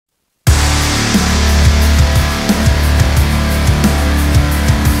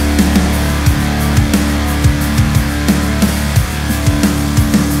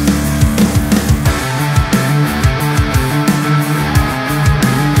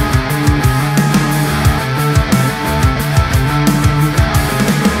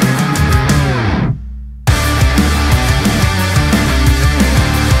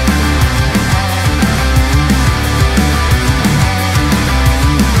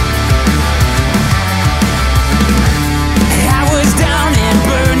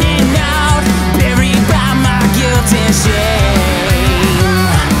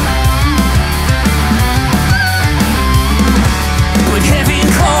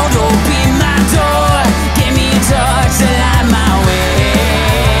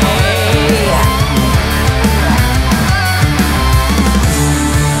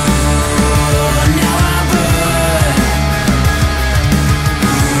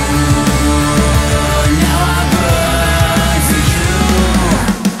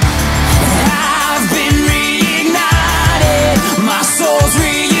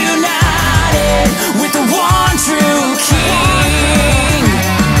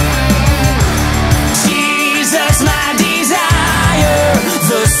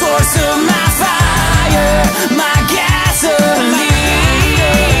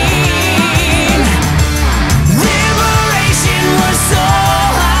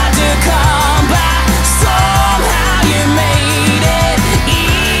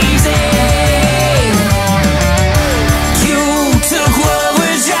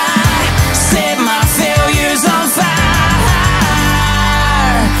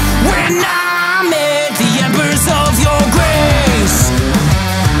when I met the embers of your grace.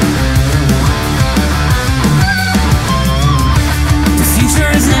 The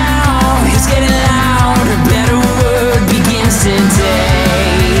future is now, it's getting loud. A better word begins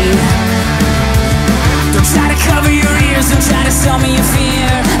today. Don't try to cover your ears, don't try to sell me your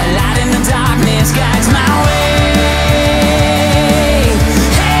fear. A light in the darkness guides my way.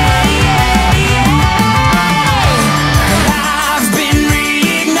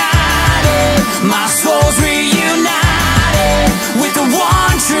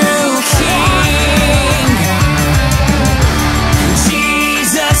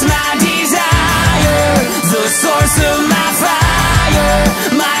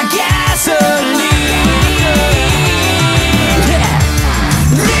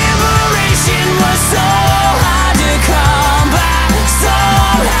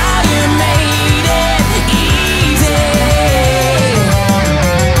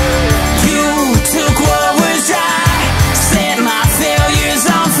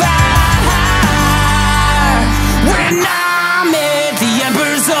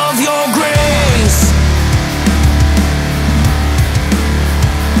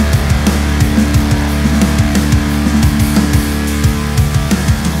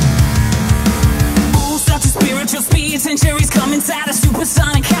 Centuries come inside a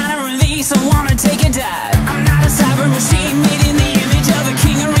supersonic kind of release. I wanna take a dive. I'm not a cyber machine made in the image of a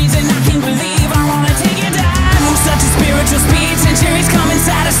king. A reason I can believe. I wanna take a dive. Move such a spiritual speed. Centuries come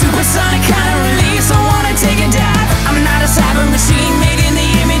inside a supersonic kind of release. I wanna take a dive. I'm not a cyber machine made in the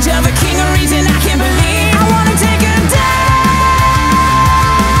image of a king. A reason I can believe. I wanna take a dive.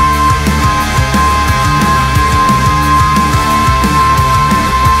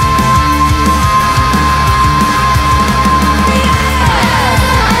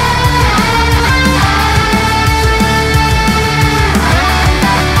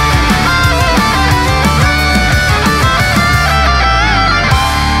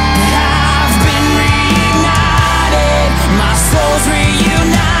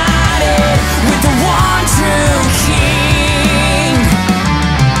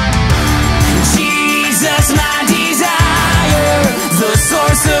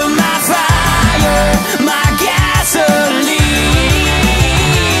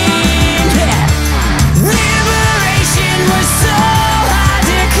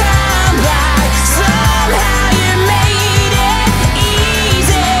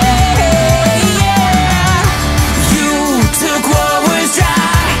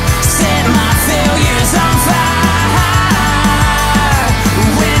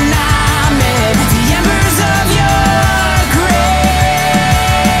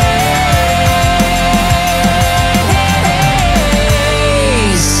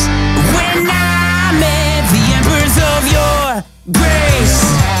 Grace,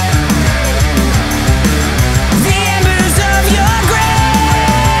 the embers of your grace,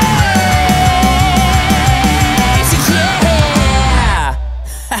 yeah.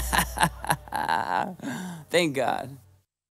 Thank God.